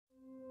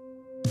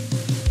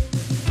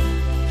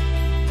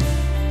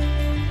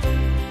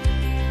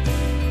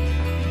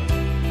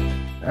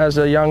As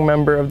a young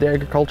member of the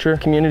agriculture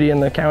community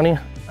in the county,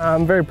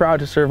 I'm very proud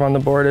to serve on the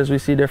board as we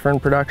see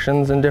different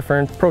productions and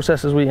different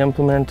processes we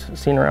implement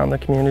seen around the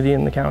community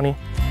and the county.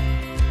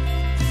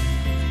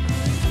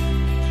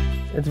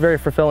 It's very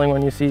fulfilling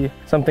when you see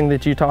something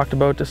that you talked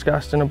about,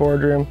 discussed in a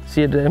boardroom,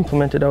 see it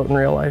implemented out in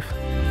real life.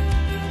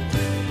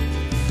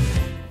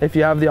 If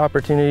you have the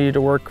opportunity to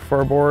work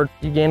for a board,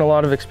 you gain a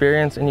lot of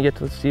experience and you get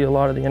to see a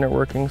lot of the inner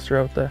workings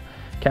throughout the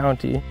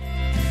county.